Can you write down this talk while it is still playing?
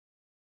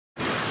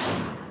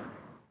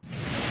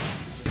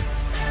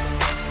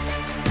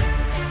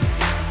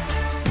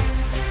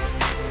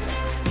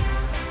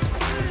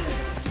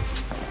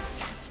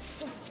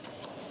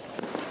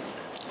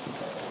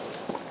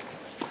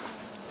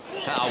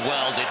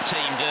well did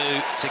Thiem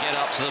do to get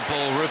up to the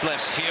ball.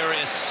 Rublev's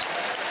furious.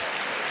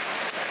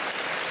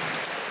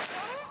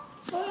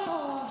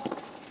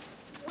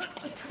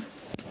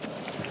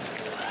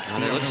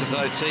 And it looks as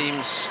though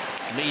Thiem's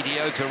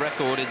mediocre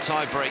record in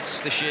tie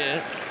breaks this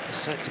year is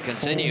set to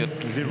continue.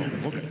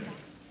 4-0.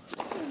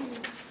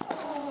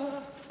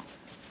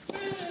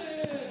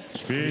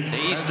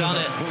 He's done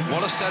it.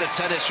 What a set of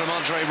tennis from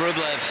Andrei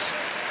Rublev.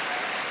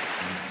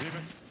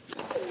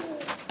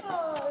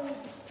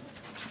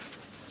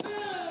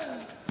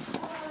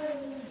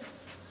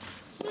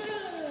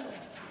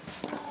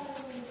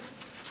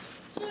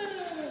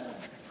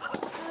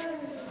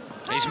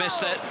 He's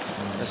missed it.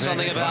 There's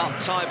something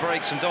about tie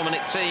breaks and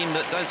Dominic Thiem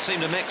that don't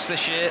seem to mix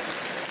this year.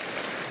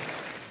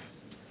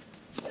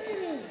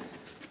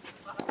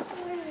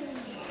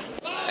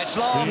 It's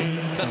long.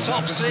 The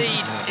top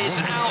seed is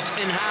out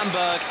in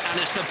Hamburg, and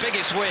it's the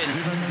biggest win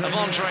of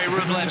Andrei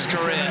Rublev's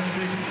career.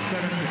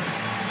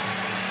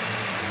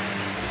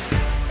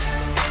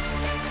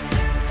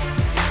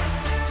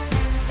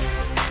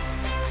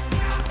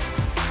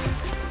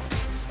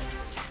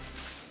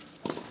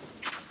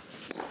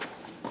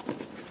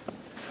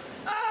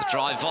 The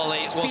drive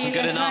volley wasn't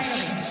good enough,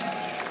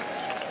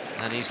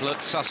 and he's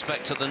looked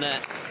suspect at the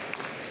net.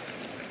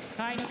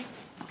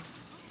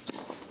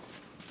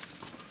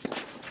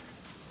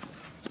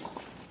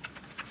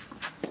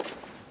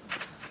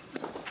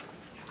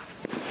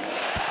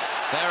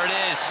 There it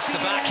is, the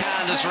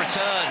backhand has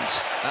returned,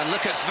 and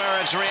look at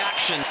Zverev's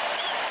reaction.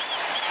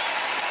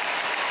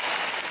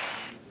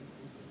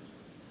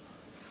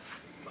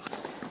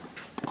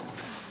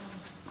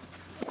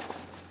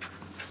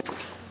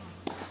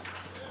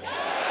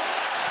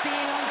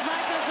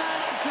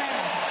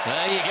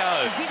 There you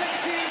go.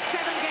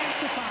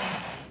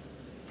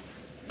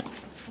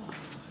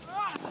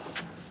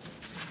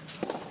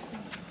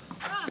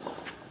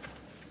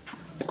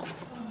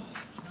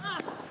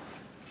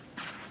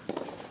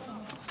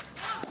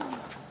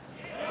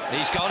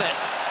 He's got it.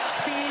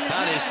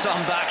 That is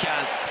some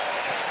backhand.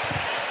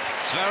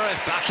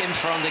 Zverev back in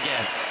front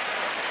again.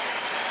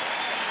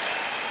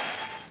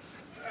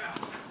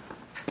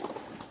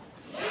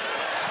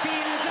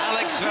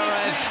 Alex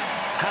Zverev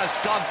has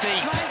dug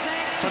deep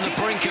from the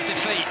brink of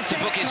defeat to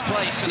book his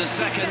place in a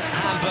second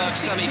Hamburg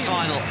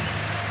semi-final.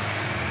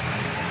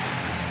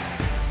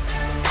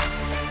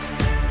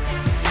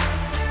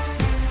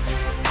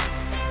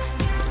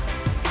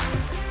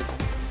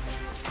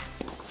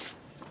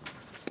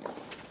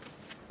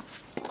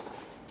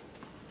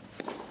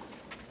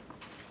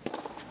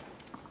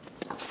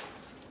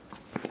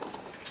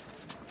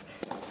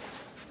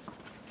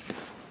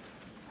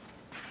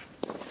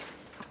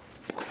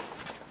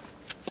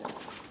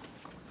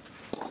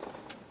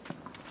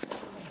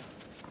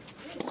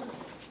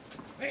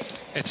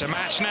 It's a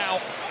match now,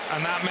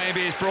 and that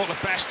maybe has brought the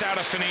best out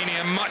of Fognini,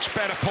 a much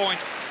better point.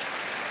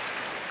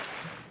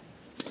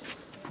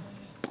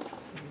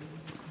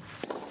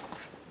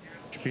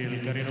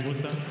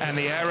 And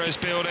the errors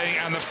building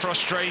and the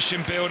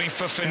frustration building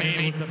for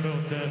Fognini.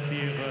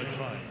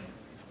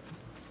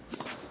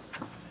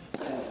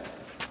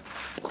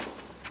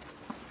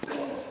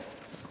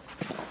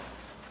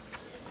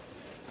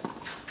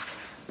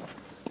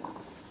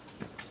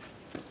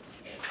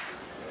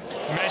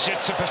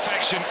 Measured to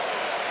perfection.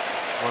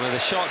 One of the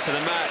shots of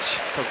the match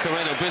for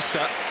Carreno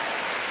Busta.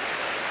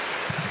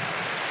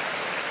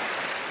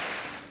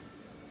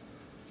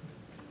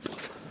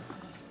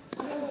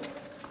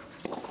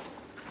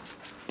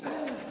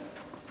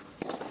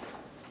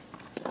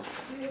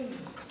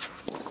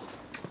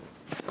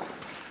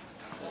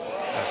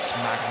 That's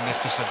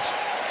magnificent.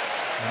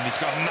 And he's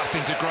got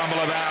nothing to grumble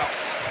about.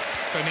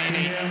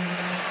 Fognini.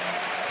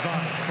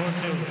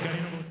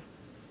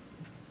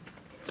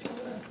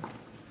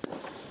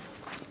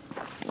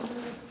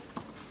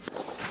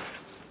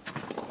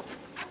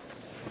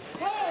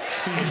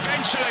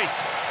 Eventually,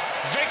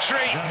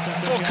 victory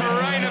for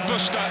Carreno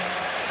Busta.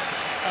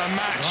 A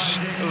match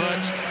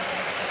that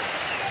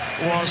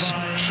was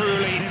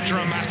truly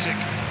dramatic.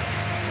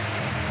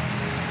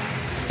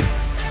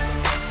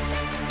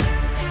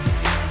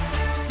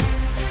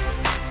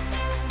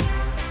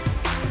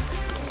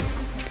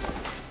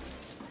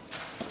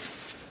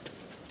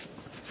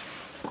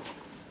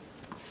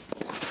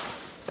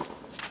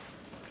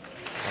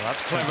 Well,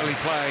 that's cleverly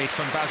played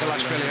from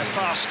Basilashvili. A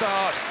fast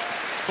start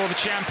for the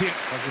champion.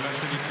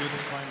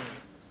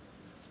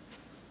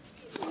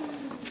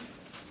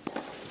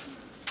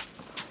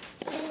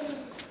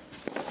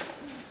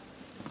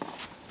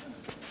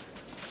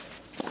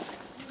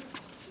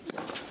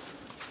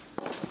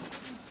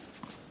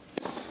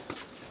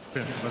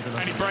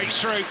 And he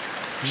breaks through.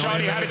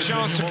 Charlie had a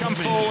chance to come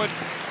forward.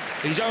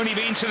 He's only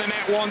been to the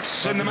net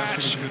once in the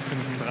match.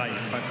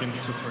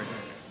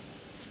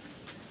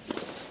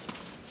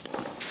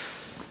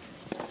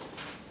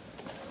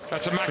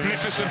 That's a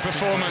magnificent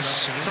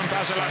performance from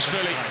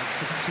Basilashvili.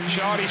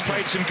 Charlie's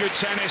played some good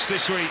tennis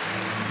this week,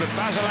 but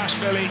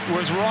Basilashvili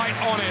was right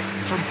on it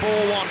from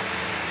ball one.